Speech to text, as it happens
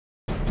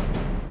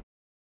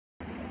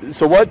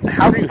So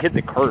how do you hit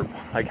the curb?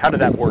 Like, how did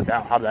that work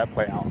out? How did that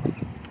play out?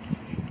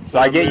 So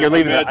I get you're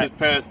leaving. I just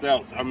passed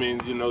out. I mean,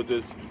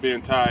 just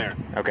being tired.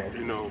 Okay.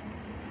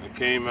 I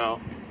came out,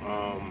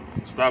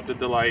 stopped at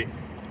the light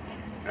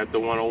at the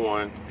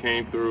 101,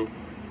 came through,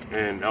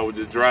 and I was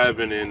just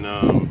driving and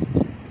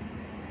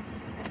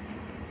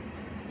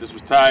just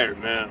was tired,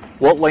 man.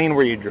 What lane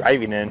were you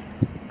driving in?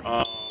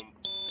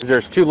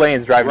 There's 2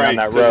 lanes driving on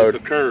that road. The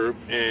curb,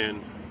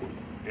 and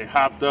it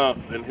hopped up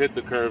and hit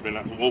the curb, and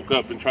I woke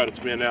up and tried to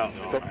spin out.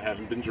 I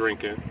haven't been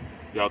drinking.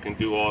 Y'all can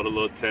do all the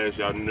little tests.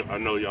 I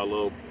know y'all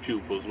little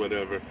pupils,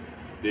 whatever.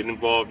 Didn't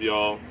involve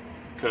y'all,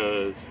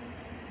 because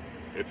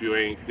if you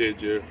ain't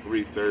did your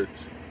research,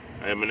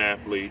 I am an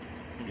athlete.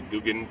 You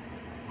do getting.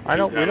 I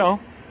know, we know.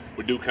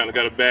 We do kind of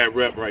got a bad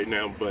rep right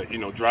now, but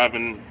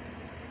driving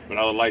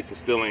without a license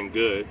still ain't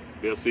good.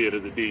 They'll see it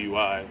as a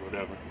DUI or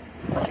whatever.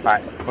 All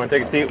right, you want to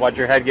take a seat? Watch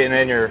your head getting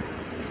in. You're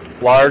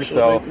large,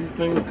 so. Make these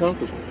things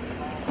comfortable.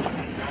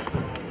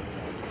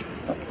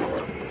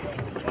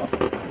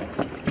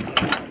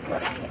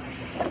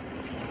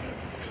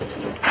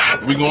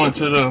 We going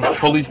to the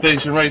police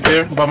station right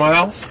there by my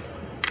house?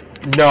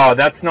 No,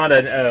 that's not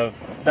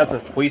that's a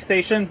police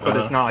station, but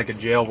it's not like a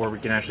jail where we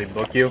can actually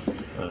book you.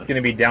 It's going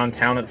to be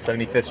downtown at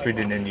 75th Street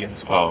in Indian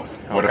Square.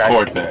 Where the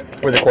court's at.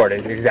 Where the court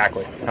is,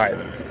 exactly. All right.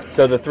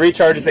 So the 3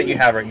 charges that you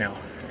have right now.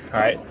 All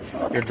right.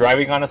 You're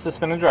driving on a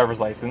suspended driver's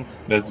license.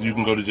 You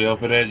can go to jail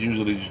for that?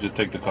 Usually you just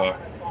take the car.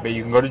 But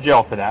you can go to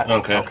jail for that.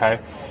 Okay. Okay.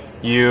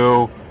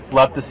 You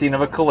left the scene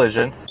of a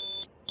collision.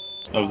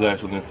 I was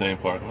actually in the same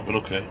parking, but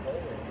okay.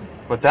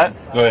 What's that?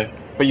 Go ahead.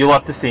 But you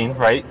left the scene,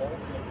 right?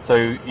 So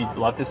you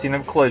left the scene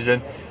of a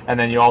collision, and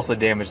then you also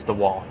damaged the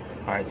wall.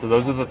 All right. So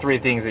those are the 3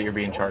 things that you're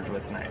being charged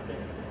with tonight.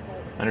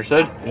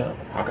 Understood? Yeah.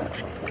 Okay.